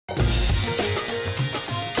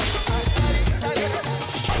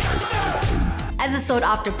a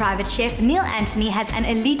sought-after private chef, Neill Anthony has an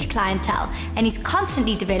elite clientele, and he's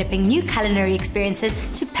constantly developing new culinary experiences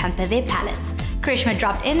to pamper their palates. Karishma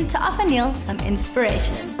dropped in to offer Neill some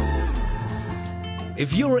inspiration.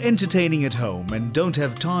 If you're entertaining at home and don't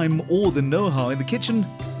have time or the know-how in the kitchen,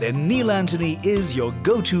 then Neill Anthony is your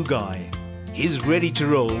go-to guy. He's ready to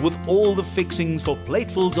roll with all the fixings for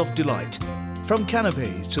platefuls of delight, from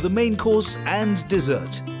canapes to the main course and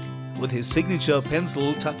dessert. With his signature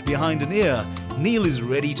pencil tucked behind an ear, Neill is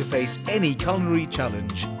ready to face any culinary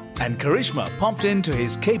challenge. And Karishma popped into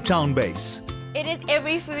his Cape Town base. It is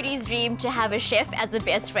every foodie's dream to have a chef as a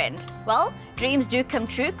best friend. Well, dreams do come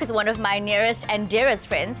true because one of my nearest and dearest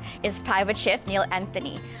friends is private chef Neill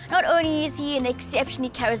Anthony. Not only is he an exceptionally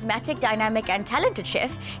charismatic, dynamic and talented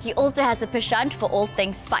chef, he also has a penchant for all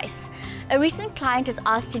things spice. A recent client has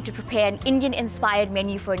asked him to prepare an Indian-inspired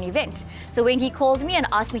menu for an event. So when he called me and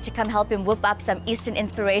asked me to come help him whip up some Eastern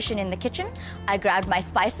inspiration in the kitchen, I grabbed my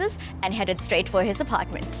spices and headed straight for his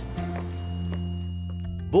apartment.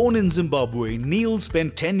 Born in Zimbabwe, Neill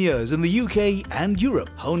spent 10 years in the UK and Europe,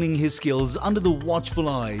 honing his skills under the watchful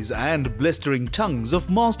eyes and blistering tongues of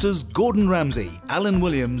masters Gordon Ramsay, Alan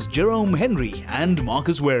Williams, Jerome Henry and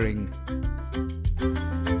Marcus Waring.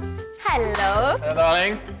 Hello. Hello,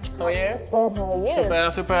 darling. How are you? Good, how are you?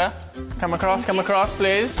 Super, super. Come across,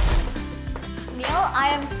 please. Neill, I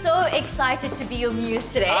am so excited to be your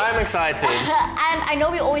muse today. I'm excited. And I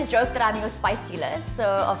know we always joke that I'm your spice dealer, so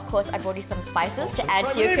of course I brought you some spices to add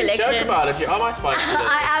to your collection. Joke about it, you are my spice dealer.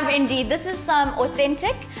 I am indeed. This is some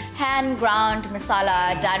authentic hand-ground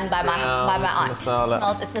masala done by my aunt.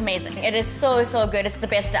 Masala. It's amazing. It is so, so good. It's the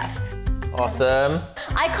best stuff. Awesome.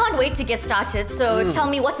 I can't wait to get started, so tell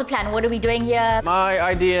me, what's the plan? What are we doing here? My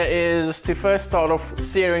idea is to first start off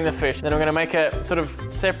searing the fish. Then I'm going to make a sort of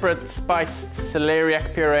separate spiced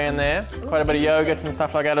celeriac puree in there. Quite a bit of yogurt and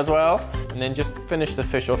stuff like that as well. And then just finish the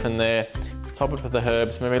fish off in there. Top it with the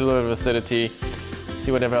herbs, maybe a little bit of acidity.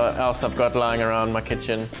 See whatever else I've got lying around my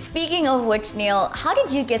kitchen. Speaking of which, Neill, how did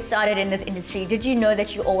you get started in this industry? Did you know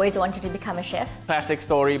that you always wanted to become a chef? Classic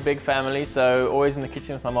story, big family, so always in the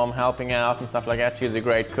kitchen with my mom helping out and stuff like that. She was a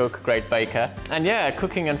great cook, great baker. And yeah,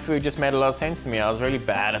 cooking and food just made a lot of sense to me. I was really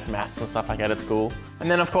bad at maths and stuff like that at school. And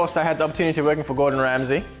then of course I had the opportunity of working for Gordon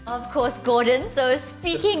Ramsay. Of course, Gordon. So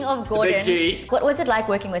speaking of Gordon, the big G. What was it like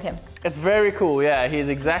working with him? It's very cool, yeah. He's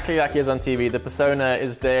exactly like he is on TV. The persona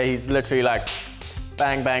is there. He's literally like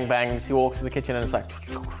bang, bang, bang. He walks to the kitchen and it's like,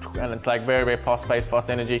 and it's like very, very fast-paced, fast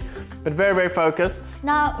energy, but very, very focused.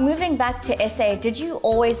 Now, moving back to SA, did you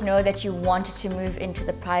always know that you wanted to move into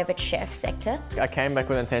the private chef sector? I came back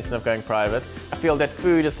with the intention of going private. I feel that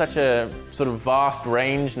food is such a sort of vast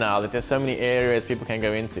range now that there's so many areas people can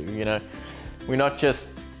go into, you know. We're not just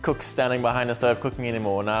cooks standing behind a stove cooking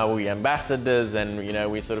anymore. Now we're ambassadors and, you know,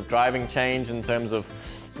 we're sort of driving change in terms of,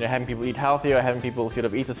 you know, having people eat healthier, having people sort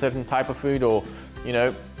of eat a certain type of food or, you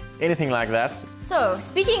know, anything like that. So,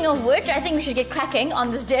 speaking of which, I think we should get cracking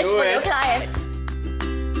on this dish for your client.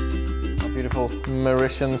 A beautiful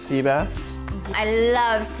Mauritian sea bass. I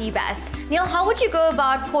love sea bass. Neill, how would you go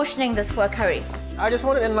about portioning this for a curry? I just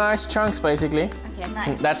want it in nice chunks, basically. Okay,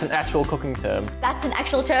 nice. That's an actual cooking term. That's an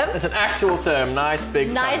actual term? It's an actual term, nice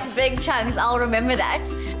big chunks. Nice big chunks, I'll remember that.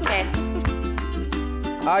 Okay.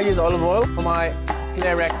 I use olive oil for my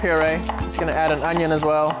celeriac puree. Just gonna add an onion as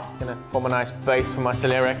well. Gonna form a nice base for my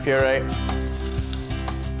celeriac puree.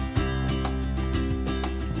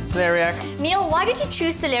 Celeriac. Neill, why did you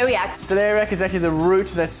choose celeriac? Celeriac is actually the root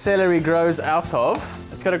that celery grows out of.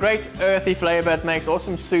 It's got a great earthy flavor. It makes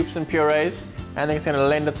awesome soups and purees. I think it's gonna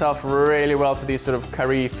lend itself really well to these sort of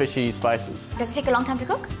curry, fishy spices. Does it take a long time to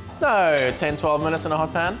cook? No, 10, 12 minutes in a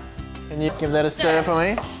hot pan. Can you give that a stir for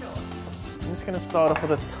me? I'm just going to start off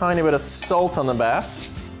with a tiny bit of salt on the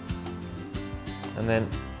bass. And then...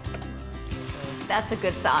 That's a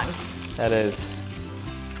good sound. That is.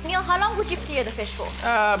 Neill, how long would you sear the fish for?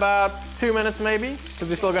 About 2 minutes maybe, because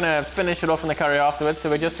we're still going to finish it off in the curry afterwards,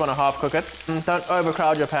 so we just want to half cook it. Don't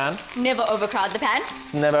overcrowd your pan. Never overcrowd the pan?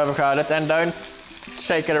 Never overcrowd it, and don't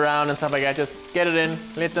shake it around and stuff like that. Just get it in,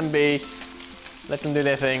 let them be, let them do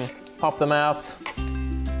their thing, pop them out.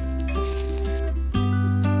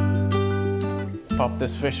 Pop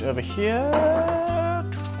this fish over here.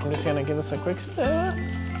 I'm just gonna give this a quick stir.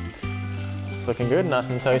 It's looking good,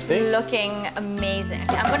 nice and toasty. It's looking amazing.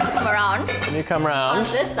 Okay, I'm gonna come around. Can you come around? On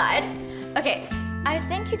this side. Okay, I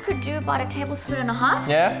think you could do about 1.5 tablespoons.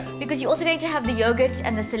 Yeah? Because you're also going to have the yogurt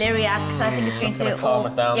and the celeriac, so I think it's going to calm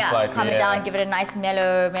it down slightly. Calm it down, give it a nice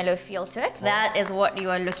mellow feel to it. That is what you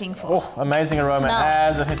are looking for. Oh, amazing aroma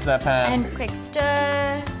as it hits that pan. And quick stir.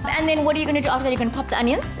 And then what are you going to do after that? You're going to pop the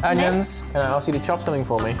onions? Onions. Can I ask you to chop something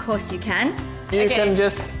for me? Of course you can. You can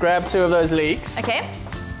just grab 2 of those leeks. Okay.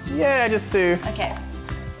 Yeah, just to Okay.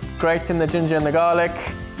 grate in the ginger and the garlic.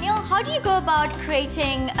 Neill, how do you go about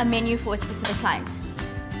creating a menu for a specific client?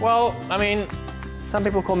 Well, I mean, some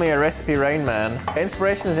people call me a recipe rain man.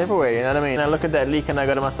 Inspiration is everywhere, you know what I mean? I look at that leek and I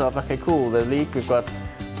go to myself, okay, cool, the leek, we've got,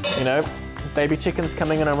 you know, baby chickens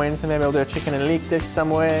coming in on Wednesday, maybe I'll do a chicken and leek dish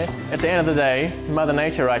somewhere. At the end of the day, Mother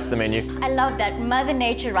Nature writes the menu. I love that. Mother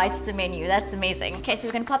Nature writes the menu. That's amazing. Okay, so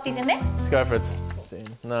we're going to pop these in there. Let's go for it.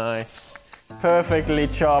 Nice. Perfectly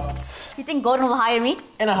chopped. You think Gordon will hire me?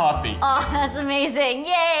 In a heartbeat. Oh, that's amazing.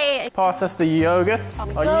 Yay! Pass us the yogurt.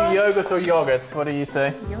 Are you yogurt or yogurt? What do you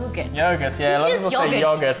say? Yogurt. Yogurt, yeah. A lot of people say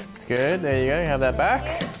yogurt. It's good. There you go. You have that back.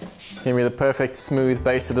 It's going to be the perfect smooth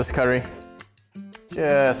base of this curry.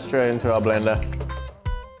 Just straight into our blender.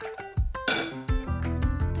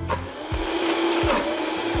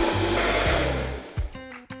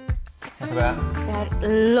 Look at that. That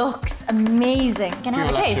looks amazing. Can I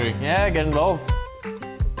have a taste? Yeah, get involved.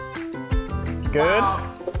 Good. Wow.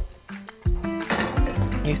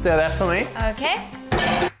 You stir that for me. Okay.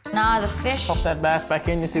 Now the fish. Pop that bass back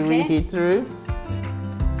in, just to reheat through.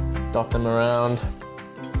 Dot them around.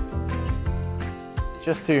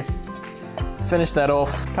 Just to finish that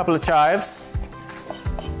off. A couple of chives.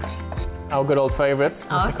 Our good old favourite,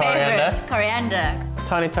 Mr. Coriander. Coriander.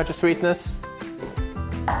 Tiny touch of sweetness.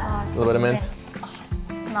 Oh, A little bit of mint. Oh,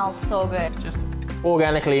 smells so good. Just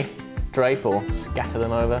organically drape or scatter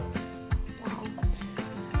them over.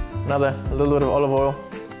 A little bit of olive oil.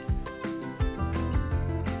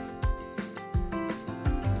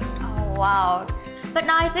 Oh, wow. But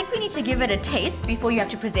now I think we need to give it a taste before you have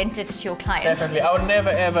to present it to your client. Definitely. I would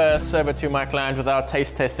never ever serve it to my client without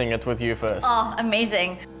taste testing it with you first. Oh,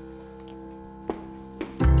 amazing.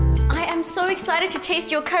 I am so excited to taste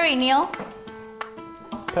your curry, Neill.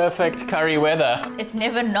 Perfect curry weather. It's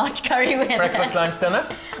never not curry weather. Breakfast, lunch, dinner?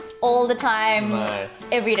 All the time. Nice.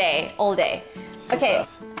 Every day, all day. Super. Okay.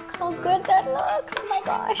 Look how good that looks. Oh my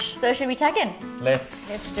gosh. So should we tuck in?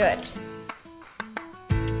 Let's do it.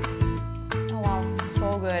 Oh wow,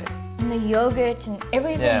 so good. And the yogurt and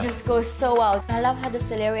everything just goes so well. I love how the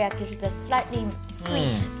celeriac is that slightly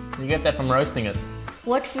sweet. You get that from roasting it.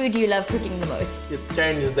 What food do you love cooking the most? It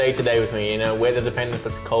changes day to day with me, you know, weather dependent. If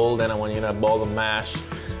it's cold, then I want, you know, a bowl of mash.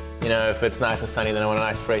 You know, if it's nice and sunny, then I want a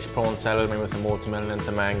nice fresh prawn salad, maybe with some watermelon and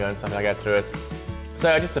some mango and stuff like that through it.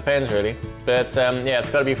 So it just depends, really. But yeah, it's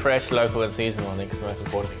got to be fresh, local and seasonal, I think is the most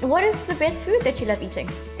important. What is the best food that you love eating?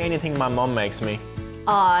 Anything my mom makes me.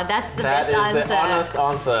 Oh, that's the best answer. That is the honest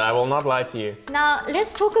answer. I will not lie to you. Now,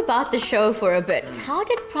 let's talk about the show for a bit. How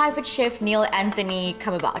did Private Chef Neill Anthony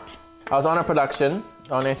come about? I was on a production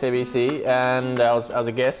on SABC and I was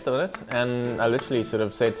a guest on it, and I literally sort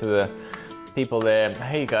of said to the people there,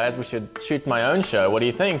 hey guys, we should shoot my own show, what do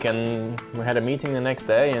you think? And we had a meeting the next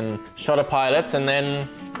day and shot a pilot, and then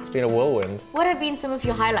it's been a whirlwind. What have been some of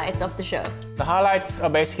your highlights of the show? The highlights are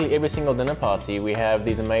basically every single dinner party. We have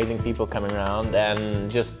these amazing people coming around,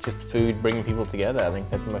 and just food bringing people together. I think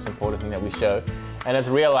that's the most important thing that we show. And it's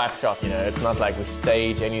real life shot, you know, it's not like we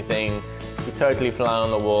stage anything. We totally fly on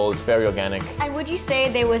the wall, it's very organic. And would you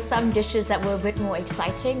say there were some dishes that were a bit more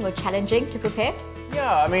exciting or challenging to prepare?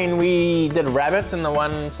 Yeah, I mean, we did rabbit in the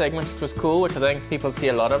one segment, which was cool, which I think people see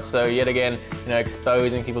a lot of. So yet again, you know,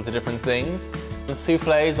 exposing people to different things. And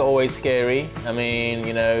souffles are always scary. I mean,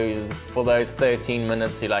 you know, for those 13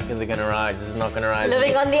 minutes, you're like, is it gonna rise? Is it not gonna rise?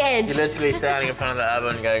 Living on the edge. You're literally standing in front of the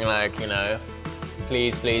oven going like, you know,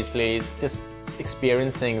 please, please, please. Just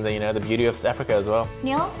experiencing the, you know, the beauty of Africa as well.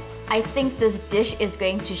 Neill, I think this dish is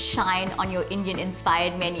going to shine on your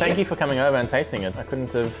Indian-inspired menu. Thank you for coming over and tasting it. I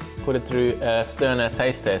couldn't have put it through a sterner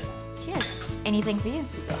taste test. Cheers. Anything for you?